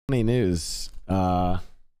funny news. Not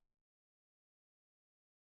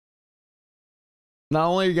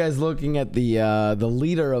only are you guys looking at the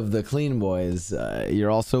leader of the Clean Boys,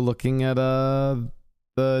 you're also looking at the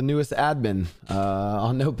newest admin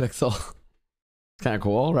on Nopixel. Kind of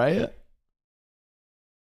cool, right?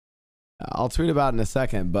 I'll tweet about it in a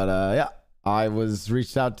second, but yeah, I was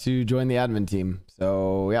reached out to join the admin team.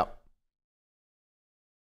 So yeah,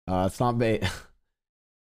 it's not bait.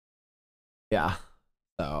 Yeah,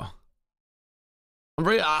 so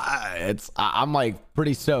I'm like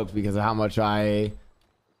pretty stoked because of how much I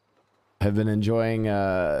have been enjoying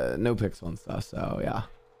Nopixel and stuff. So yeah,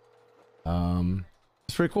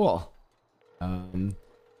 it's pretty cool.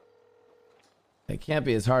 It can't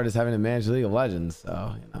be as hard as having to manage League of Legends,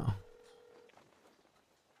 so you know,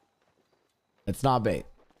 it's not bait,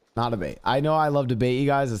 not a bait. I know I love to bait you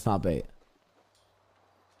guys. It's not bait.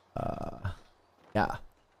 Yeah.